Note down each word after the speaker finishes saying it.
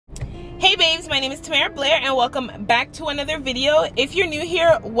babes, my name is Timera Blair and welcome back to another video. If you're new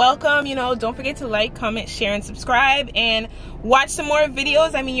here, welcome. Don't forget to like, comment, share, and subscribe and watch some more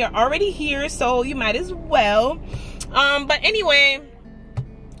videos. I mean, you're already here, so you might as well. But anyway,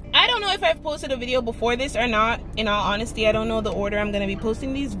 I don't know if I've posted a video before this or not. In all honesty, I don't know the order I'm going to be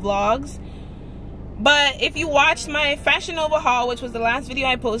posting these vlogs. But if you watched my Fashion Nova haul, which was the last video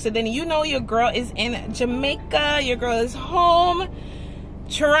I posted, then you know your girl is in Jamaica. Your girl is home,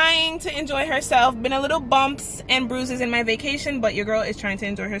 trying to enjoy herself. Been a little bumps and bruises in my vacation, but your girl is trying to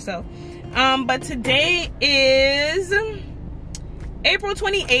enjoy herself. But today is April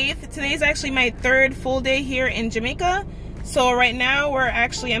 28th. Today is actually my third full day here in Jamaica. So right now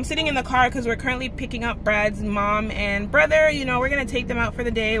I'm sitting in the car because we're currently picking up Brad's mom and brother. We're gonna take them out for the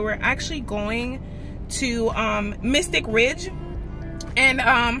day. We're actually going to Mystic Ridge, and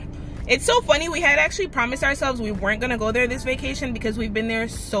it's so funny, we had actually promised ourselves we weren't gonna go there this vacation because we've been there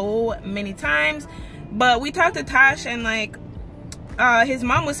so many times. But we talked to Tash, and like his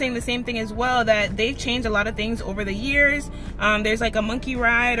mom was saying the same thing as well, that they've changed a lot of things over the years. There's like a monkey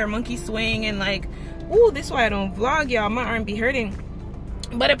ride or monkey swing, and like, ooh, this is why I don't vlog, y'all, my arm be hurting.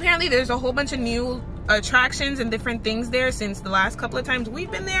 But apparently there's a whole bunch of new attractions and different things there since the last couple of times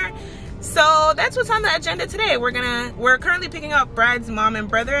we've been there. So that's what's on the agenda today. We're currently picking up Brad's mom and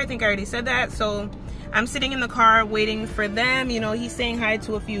brother. I think I already said that. So I'm sitting in the car waiting for them. He's saying hi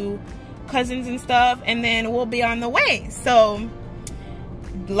to a few cousins and stuff, and then we'll be on the way. So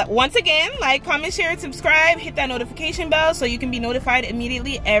once again, like, comment, share, and subscribe. Hit that notification bell so you can be notified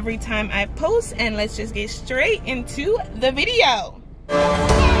immediately every time I post. And let's just get straight into the video.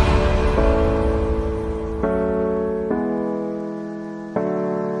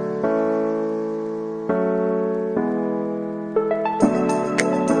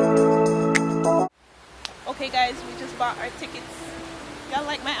 Okay guys, we just bought our tickets. Y'all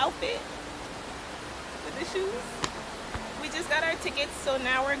like my outfit with the shoes? We just got our tickets, so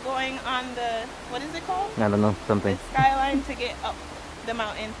now we're going on the, what is it called? I don't know, something. The skyline to get up the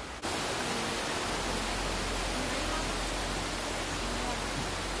mountain.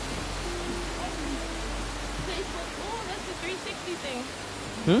 Oh, that's the 360 thing.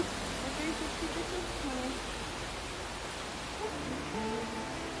 The 360 picture?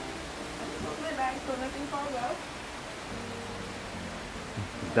 So nothing falls out.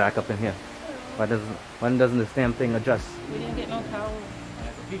 It's dark up in here. Why doesn't this damn thing adjust? We didn't get no towel.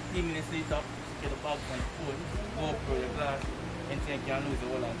 15 minutes later, get the bag on the phone, go through the glass, and you can lose the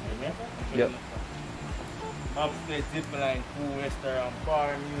whole of it, yeah? Yep. Upstairs, zip line, pool, restaurant,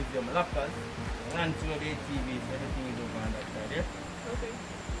 bar, museum, lockers, land to the ATVs, everything is over on that side, yeah? Okay.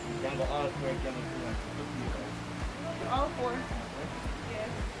 You can go all four, you can go All four? Yeah.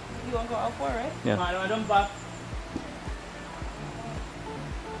 You want to go all four, right? Yeah. I don't back.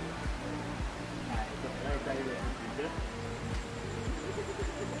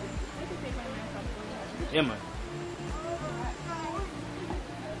 Yeah, man.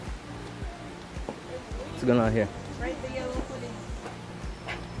 What's going on here? Right, the yellow footage.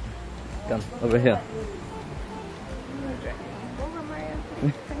 Come over here. Over, Maria.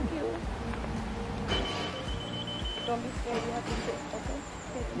 Thank you. Don't be scared, you have to sit, okay?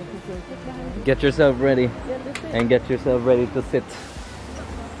 Get yourself ready. And get yourself ready to sit.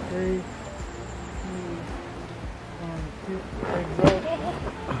 3, 2, 1, 2,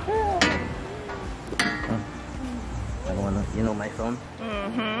 I don't wanna, my phone?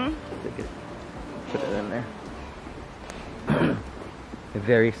 Take it, put it in there.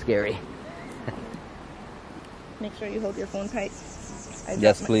 Very scary. Make sure you hold your phone tight.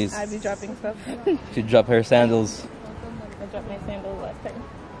 Yes, please. I'd be dropping stuff. She dropped her sandals. I dropped my sandals last time.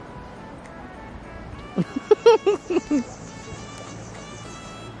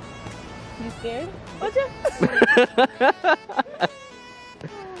 You scared? Watch out!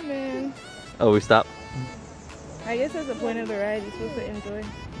 Oh man. Oh, we stopped. I guess that's the point of the ride. You're supposed to enjoy.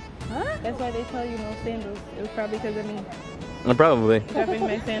 Huh? That's why they tell you no sandals. It was probably because of me. Probably. Dropping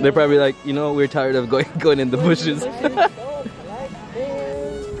my sandals. They're probably like, we're tired of going in the bushes.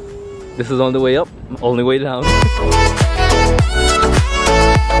 This is on the way up, only way down.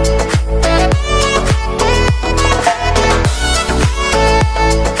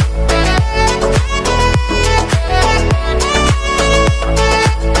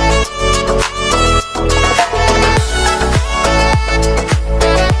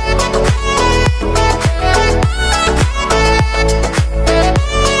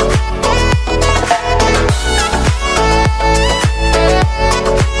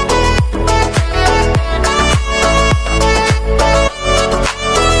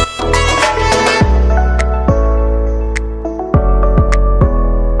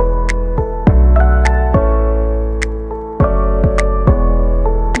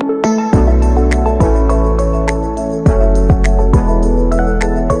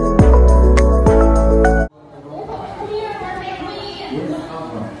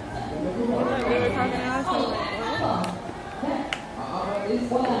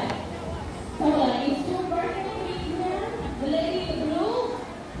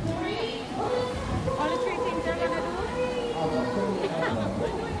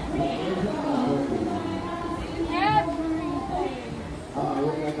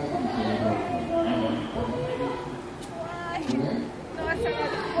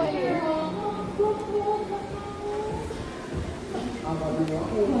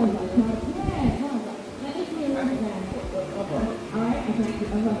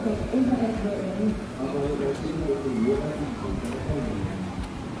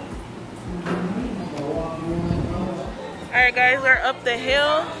 Alright guys, we're up the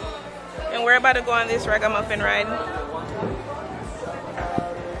hill and we're about to go on this ragamuffin ride.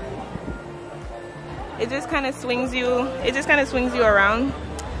 It just kind of swings you around.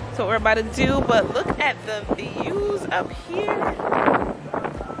 That's what we're about to do, but look at the views up here.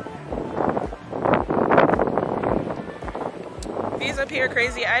 Views up here are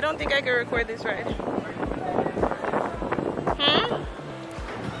crazy. I don't think I can record this ride.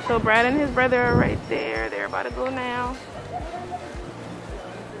 So Brad and his brother are right there. They're about to go now.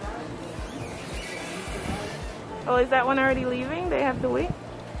 Oh, is that one already leaving? They have to wait?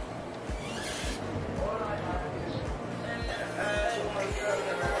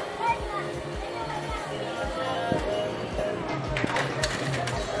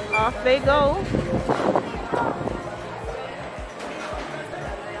 Off they go.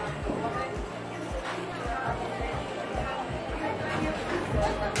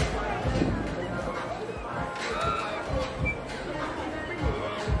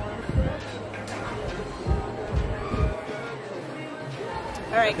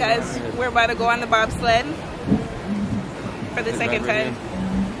 Alright guys, we're about to go on the bobsled for the second time.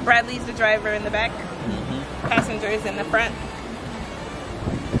 Bradley's the driver in the back, passengers in the front.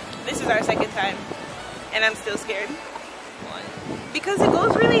 This is our second time and I'm still scared. Why? Because it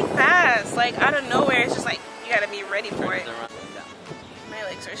goes really fast, like out of nowhere. It's just like you gotta be ready for it. My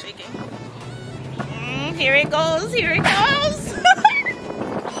legs are shaking. Here it goes, here it goes.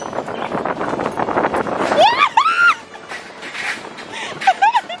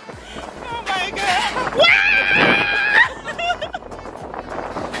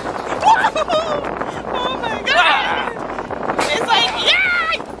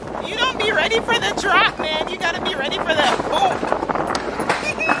 For the drop, man. You gotta be ready for the boom.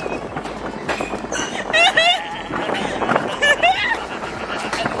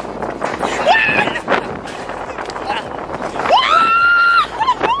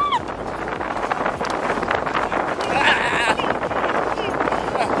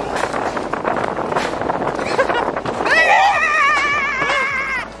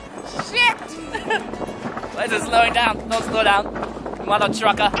 Shit! Why is it slowing down? Don't slow down. Mother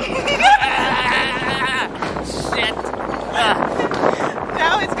trucker. Shit.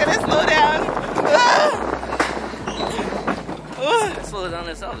 Now it's gonna slow down. It's slow down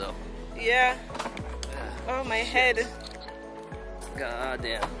itself though. Yeah. Oh, my head. God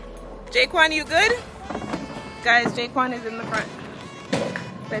damn. Jaquan, you good? Guys, Jaquan is in the front.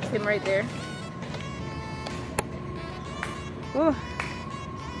 That's him right there. Ooh.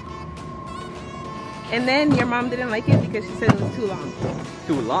 And then your mom didn't like it because she said it was too long.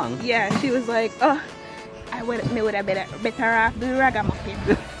 Too long? Yeah, she was like, oh, me would have better off the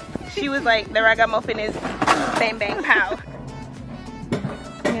ragamuffin. She was like, the ragamuffin is bang bang pow.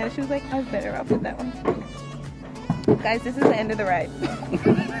 Yeah, she was like, I was better off with that one. Guys, this is the end of the ride.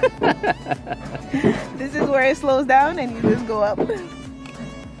 This is where it slows down and you just go up.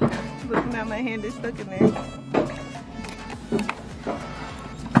 Look, now my hand is stuck in there.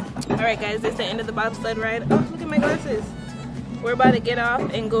 Alright guys, this is the end of the bobsled ride. Oh, look at my glasses. We're about to get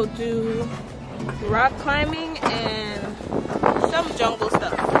off and go do rock climbing and some jungle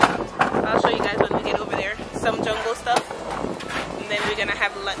stuff. I'll show you guys when we get over there. Some jungle stuff. And then we're gonna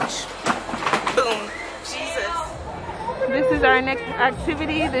have lunch. Boom. Jesus. This is our next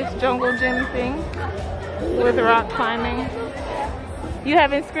activity, this jungle gym thing with rock climbing. You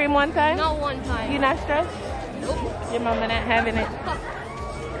haven't screamed one time? Not one time. You not stressed? Nope. Your mama not having it.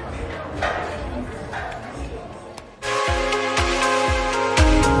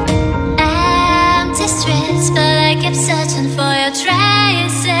 Empty streets, but I keep searching for your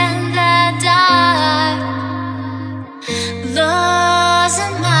trace in the dark.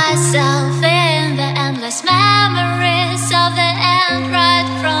 Losing myself in the endless memories of the end right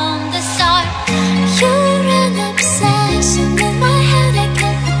from the start. You're an obsession in my head, I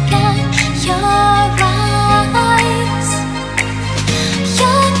can't forget your eyes.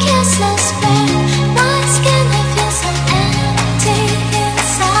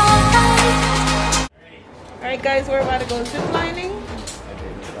 Alright guys, we're about to go zip lining.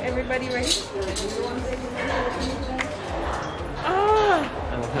 Everybody ready? Oh,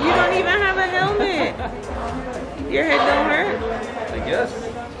 you don't even have a helmet. Your head don't hurt? I guess.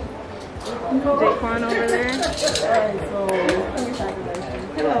 Jaquan over there.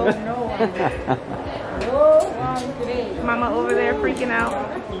 Hello. Mama over there freaking out.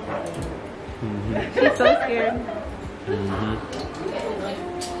 She's so scared.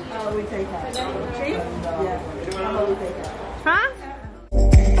 Huh?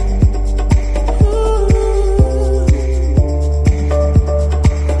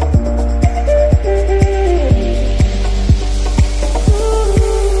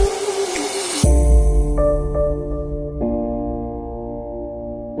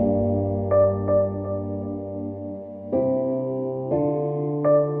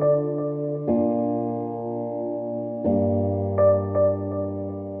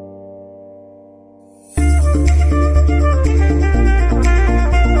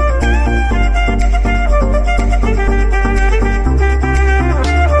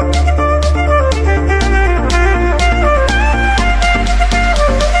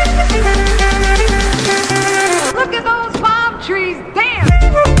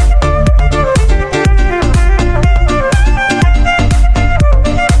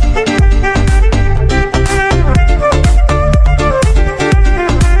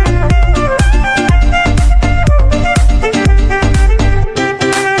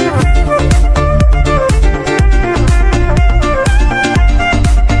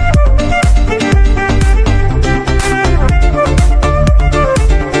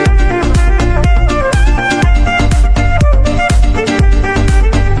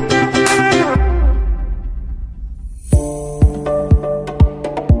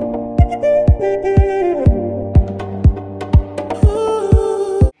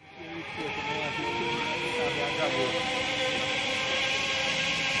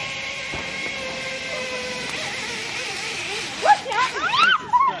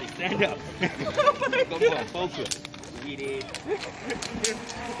 Stand up. Come on, focus. Get it.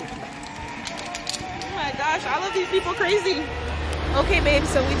 Oh my gosh, all of these people crazy. Okay, babe,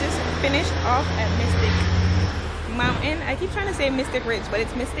 so we just finished off at Mystic Mountain. I keep trying to say Mystic Ridge, but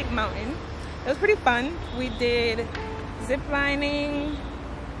it's Mystic Mountain. It was pretty fun. We did zip lining,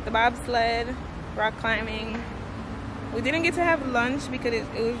 the bobsled, rock climbing. We didn't get to have lunch because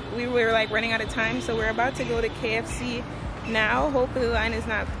we were like running out of time, so we're about to go to KFC now. Hopefully the line is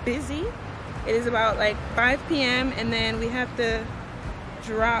not busy. It is about like 5 p.m. and then we have to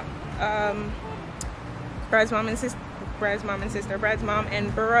drop Brad's mom and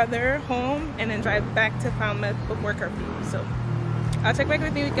brother home and then drive back to Falmouth before curfew. So I'll check back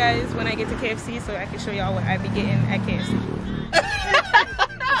with you guys when I get to KFC so I can show y'all what I be getting at KFC.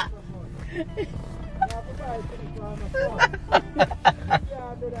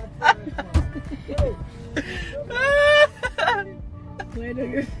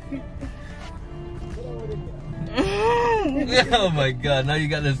 Oh my god, now you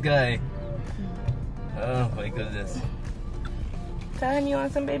got this guy. Oh my goodness. Tell him you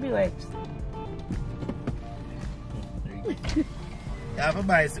want some baby wipes. You have a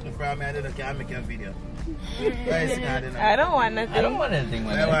bicycle from me, I don't care, I make a video. Bicycle, I don't want nothing. I don't want anything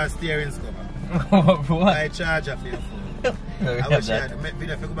with I that. want steering cover. For what? I charge for your phone. No, I wish I had make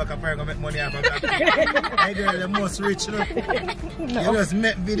video if you go back and go make money off of that. I girl the most rich, you know. No. You just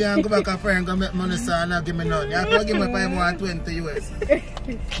make video and go back and go make money, so now give me nothing. You have to give me 520 US.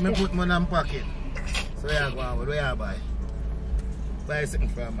 Me put money in pocket. So you go on, what do you buy? Buy something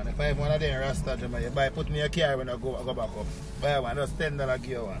from man. If I have one of them Rasta, you buy, put in your car when I go back up. Buy one, just $10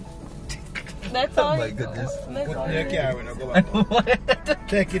 give you one. That's all. Oh my goodness. Put in your car when I go back up.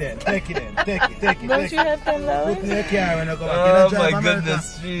 Take it in, take it in, take it. Don't you have $10? Put in your car when I go back. Oh my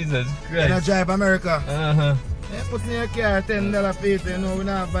goodness, Jesus Christ. You drive America. Uh-huh. Yeah, put in your car $10 piece, you know, we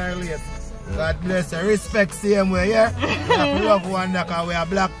not violate. God bless you. Respect same way, yeah? We have to love one because we are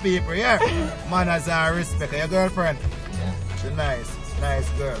black people, yeah? Manners and respect. Your girlfriend? Yeah. She's nice. Nice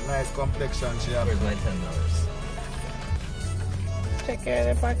girl. Nice complexion she has. Where's my $10? Take care of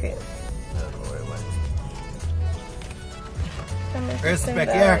their pocket. Don't worry about it.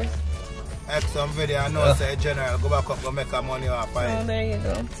 Respect, yeah? Make some video, I know say general, go back up, go make our money off. Oh, there you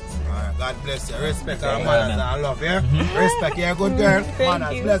go. Alright, God bless you. Respect our manners and love, yeah? Respect, yeah, good girl.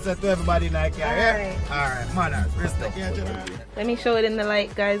 Manners, you. bless you to everybody like you, yeah? Alright, manners, respect, yeah, general. Let me show it in the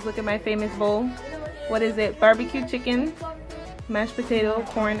light, guys. Look at my famous bowl. What is it? Barbecue chicken, mashed potato,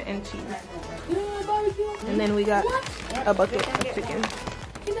 corn, and cheese. And then we got a bucket of chicken.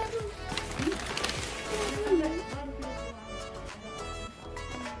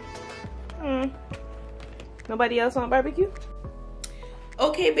 Nobody else want barbecue?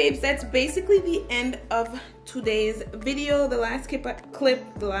 Okay, babes, that's basically the end of today's video. The last clip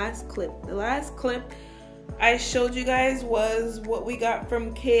I showed you guys was what we got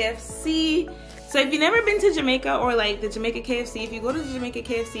from KFC. So if you've never been to Jamaica, or like the Jamaica KFC, if you go to the Jamaica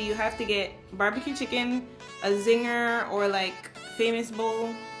KFC, you have to get barbecue chicken, a zinger, or like famous bowl.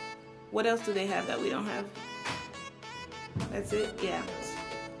 What else do they have that we don't have? That's it? Yeah.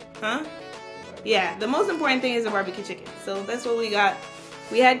 Huh? Yeah, the most important thing is the barbecue chicken. So that's what we got.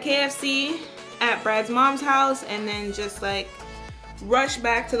 We had KFC at Brad's mom's house, and then just like rush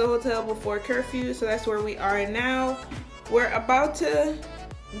back to the hotel before curfew. So that's where we are now. We're about to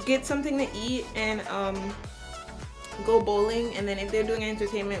get something to eat and go bowling, and then if they're doing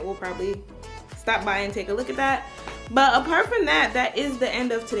entertainment, we'll probably stop by and take a look at that. But apart from that, that is the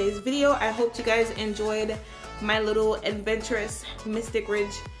end of today's video. I hope you guys enjoyed my little adventurous Mystic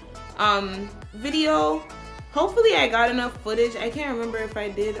Ridge video. Hopefully I got enough footage. I can't remember if I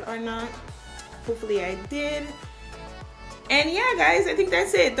did or not. Hopefully I did. And yeah, guys, I think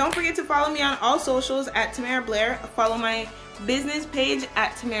that's it. Don't forget to follow me on all socials at Timera Blair. Follow my business page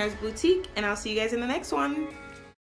at Timera's Boutique, and I'll see you guys in the next one.